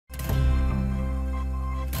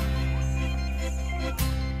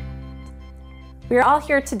We are all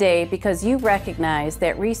here today because you recognize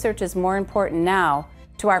that research is more important now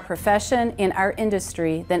to our profession and our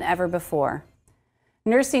industry than ever before.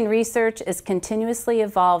 Nursing research is continuously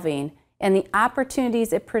evolving, and the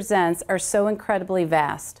opportunities it presents are so incredibly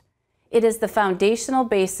vast. It is the foundational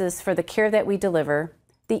basis for the care that we deliver,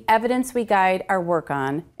 the evidence we guide our work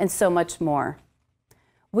on, and so much more.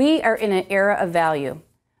 We are in an era of value.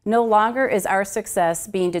 No longer is our success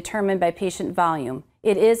being determined by patient volume.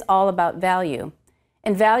 It is all about value.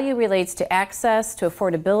 And value relates to access, to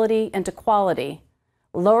affordability, and to quality,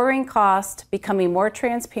 lowering cost, becoming more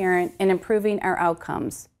transparent, and improving our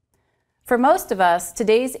outcomes. For most of us,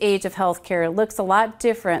 today's age of healthcare looks a lot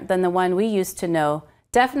different than the one we used to know,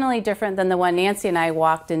 definitely different than the one Nancy and I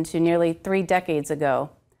walked into nearly 3 decades ago.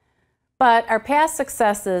 But our past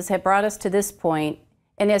successes have brought us to this point,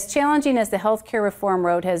 and as challenging as the healthcare reform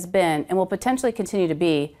road has been and will potentially continue to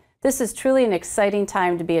be, this is truly an exciting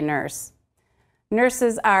time to be a nurse.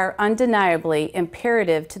 Nurses are undeniably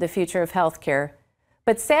imperative to the future of healthcare,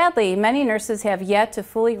 but sadly, many nurses have yet to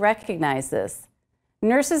fully recognize this.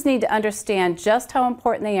 Nurses need to understand just how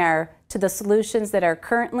important they are to the solutions that are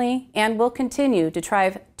currently and will continue to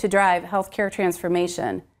drive healthcare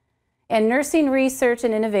transformation. And nursing research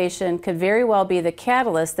and innovation could very well be the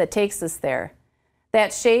catalyst that takes us there,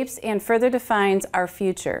 that shapes and further defines our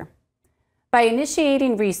future. By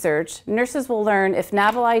initiating research, nurses will learn if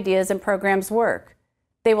novel ideas and programs work.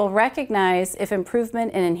 They will recognize if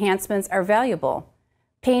improvement and enhancements are valuable,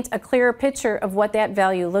 paint a clearer picture of what that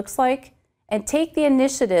value looks like, and take the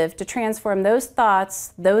initiative to transform those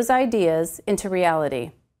thoughts, those ideas, into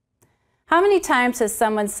reality. How many times has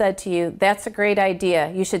someone said to you, "That's a great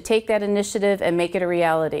idea, you should take that initiative and make it a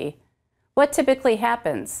reality"? What typically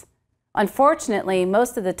happens? Unfortunately,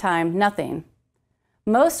 most of the time, nothing.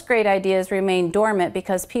 Most great ideas remain dormant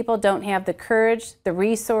because people don't have the courage, the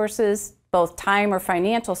resources, both time or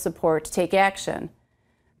financial support to take action.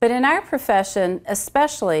 But in our profession,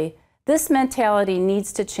 especially, this mentality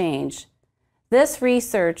needs to change. This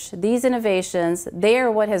research, these innovations, they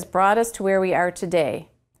are what has brought us to where we are today.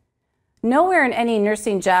 Nowhere in any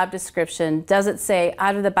nursing job description does it say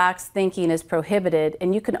out-of-the-box thinking is prohibited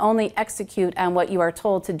and you can only execute on what you are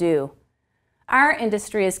told to do. Our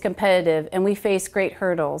industry is competitive and we face great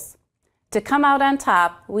hurdles. To come out on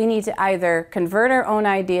top, we need to either convert our own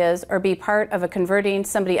ideas or be part of converting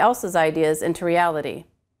somebody else's ideas into reality.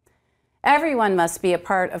 Everyone must be a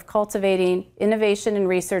part of cultivating innovation and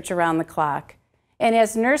research around the clock. And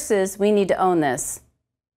as nurses, we need to own this.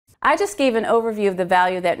 I just gave an overview of the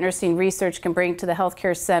value that nursing research can bring to the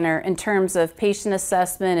healthcare center in terms of patient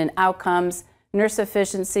assessment and outcomes, nurse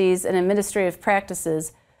efficiencies, and administrative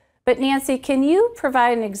practices. But Nancy, can you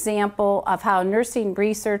provide an example of how nursing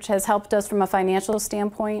research has helped us from a financial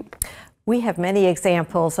standpoint? We have many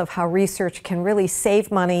examples of how research can really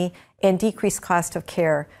save money and decrease cost of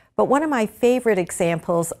care. But one of my favorite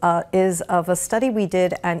examples is of a study we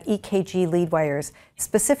did on EKG lead wires,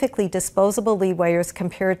 specifically disposable lead wires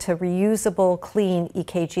compared to reusable, clean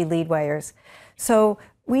EKG lead wires. So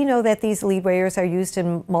we know that these lead wires are used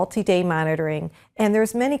in multi-day monitoring, and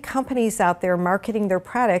there's many companies out there marketing their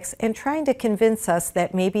products and trying to convince us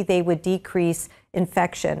that maybe they would decrease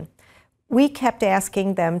infection. We kept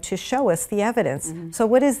asking them to show us the evidence. So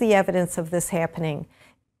what is the evidence of this happening?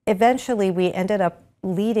 Eventually, we ended up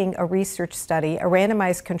leading a research study, a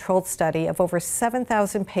randomized controlled study of over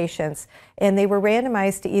 7,000 patients, and they were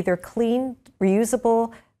randomized to either clean,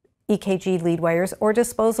 reusable EKG lead wires or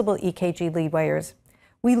disposable EKG lead wires.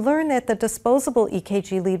 We learned that the disposable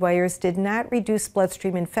EKG lead wires did not reduce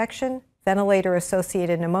bloodstream infection,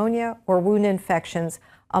 ventilator-associated pneumonia, or wound infections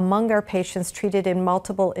among our patients treated in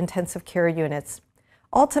multiple intensive care units.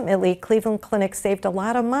 Ultimately, Cleveland Clinic saved a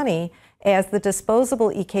lot of money as the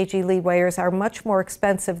disposable EKG lead wires are much more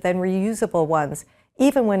expensive than reusable ones,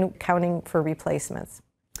 even when accounting for replacements.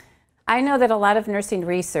 I know that a lot of nursing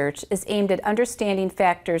research is aimed at understanding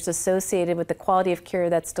factors associated with the quality of care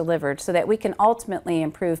that's delivered so that we can ultimately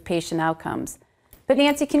improve patient outcomes. But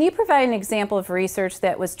Nancy, can you provide an example of research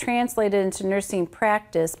that was translated into nursing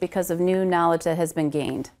practice because of new knowledge that has been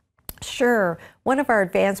gained? Sure. One of our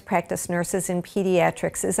advanced practice nurses in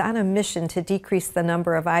pediatrics is on a mission to decrease the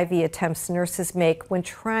number of IV attempts nurses make when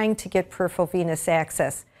trying to get peripheral venous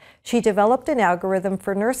access. She developed an algorithm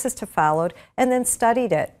for nurses to follow and then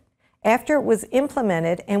studied it. After it was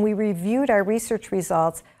implemented and we reviewed our research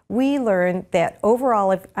results, we learned that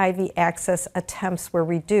overall IV access attempts were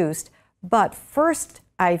reduced, but first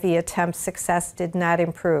IV attempt success did not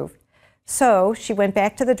improve. So she went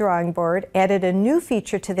back to the drawing board, added a new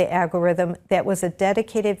feature to the algorithm that was a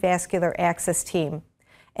dedicated vascular access team.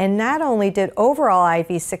 And not only did overall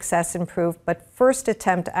IV success improve, but first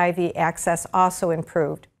attempt IV access also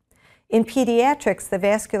improved. In pediatrics, the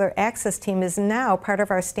vascular access team is now part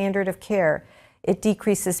of our standard of care. It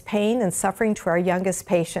decreases pain and suffering to our youngest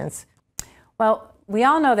patients. Well, we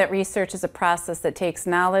all know that research is a process that takes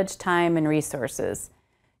knowledge, time, and resources.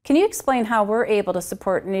 Can you explain how we're able to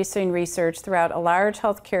support nursing research throughout a large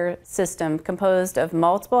healthcare system composed of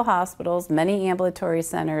multiple hospitals, many ambulatory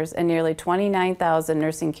centers, and nearly 29,000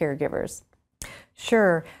 nursing caregivers?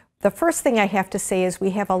 Sure. The first thing I have to say is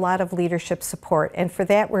we have a lot of leadership support, and for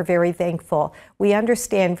that we're very thankful. We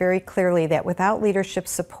understand very clearly that without leadership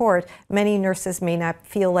support, many nurses may not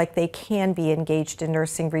feel like they can be engaged in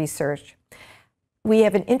nursing research. We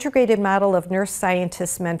have an integrated model of nurse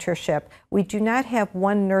scientist mentorship. We do not have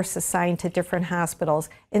one nurse assigned to different hospitals.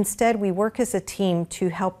 Instead, we work as a team to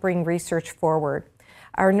help bring research forward.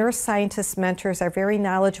 Our nurse scientist mentors are very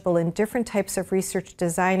knowledgeable in different types of research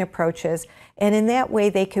design approaches, and in that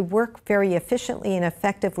way they could work very efficiently and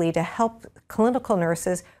effectively to help clinical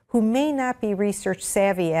nurses who may not be research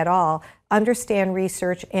savvy at all understand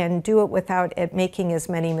research and do it without it making as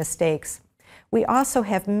many mistakes. We also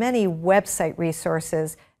have many website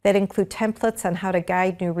resources that include templates on how to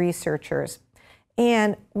guide new researchers.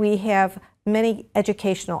 And we have many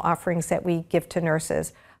educational offerings that we give to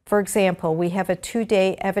nurses. For example, we have a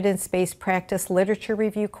 2-day evidence-based practice literature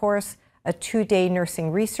review course, a 2-day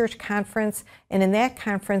nursing research conference, and in that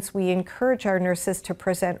conference we encourage our nurses to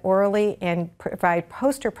present orally and provide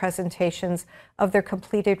poster presentations of their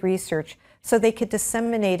completed research so they could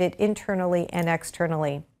disseminate it internally and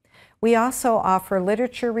externally. We also offer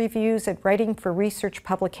literature reviews and writing for research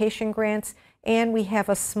publication grants, and we have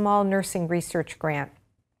a small nursing research grant.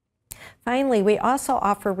 Finally, we also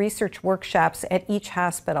offer research workshops at each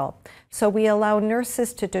hospital. So we allow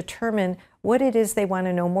nurses to determine what it is they want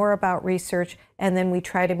to know more about research, and then we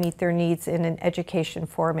try to meet their needs in an education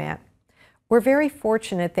format. We're very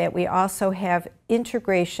fortunate that we also have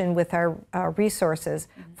integration with our resources.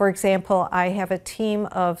 For example, I have a team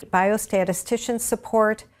of biostatistician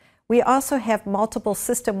support. We also have multiple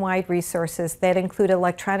system-wide resources that include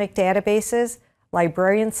electronic databases,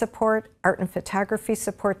 librarian support, art and photography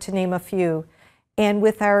support, to name a few. And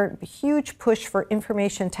with our huge push for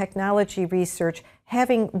information technology research,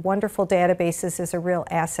 having wonderful databases is a real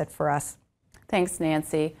asset for us. Thanks,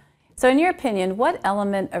 Nancy. So in your opinion, what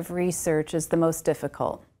element of research is the most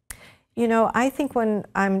difficult? You know, I think when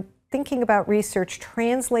I'm thinking about research,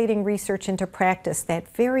 translating research into practice,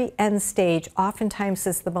 that very end stage oftentimes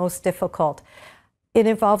is the most difficult. It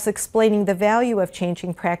involves explaining the value of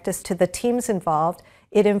changing practice to the teams involved.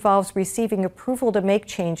 It involves receiving approval to make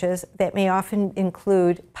changes that may often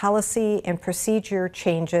include policy and procedure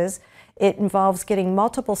changes. It involves getting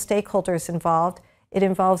multiple stakeholders involved. It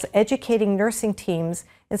involves educating nursing teams.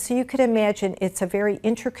 And so you could imagine it's a very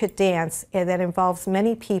intricate dance that involves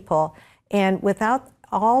many people. And without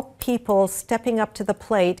all people stepping up to the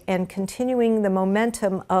plate and continuing the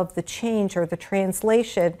momentum of the change or the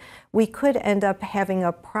translation, we could end up having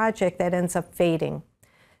a project that ends up fading.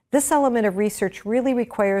 This element of research really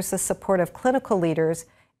requires the support of clinical leaders,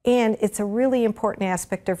 and it's a really important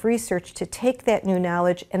aspect of research to take that new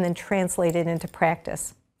knowledge and then translate it into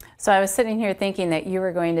practice. So I was sitting here thinking that you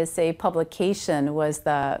were going to say publication was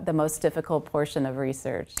the most difficult portion of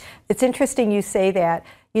research. It's interesting you say that.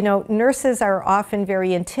 You know, nurses are often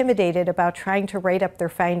very intimidated about trying to write up their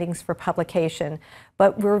findings for publication,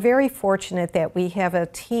 but we're very fortunate that we have a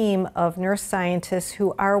team of nurse scientists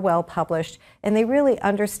who are well published, and they really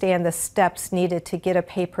understand the steps needed to get a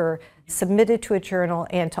paper submitted to a journal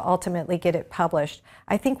and to ultimately get it published.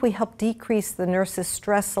 I think we help decrease the nurses'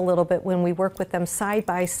 stress a little bit when we work with them side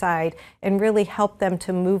by side and really help them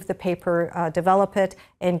to move the paper, develop it,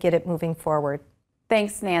 and get it moving forward.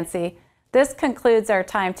 Thanks, Nancy. This concludes our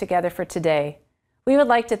time together for today. We would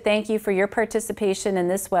like to thank you for your participation in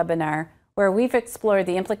this webinar, where we've explored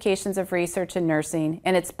the implications of research in nursing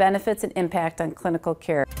and its benefits and impact on clinical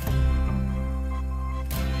care.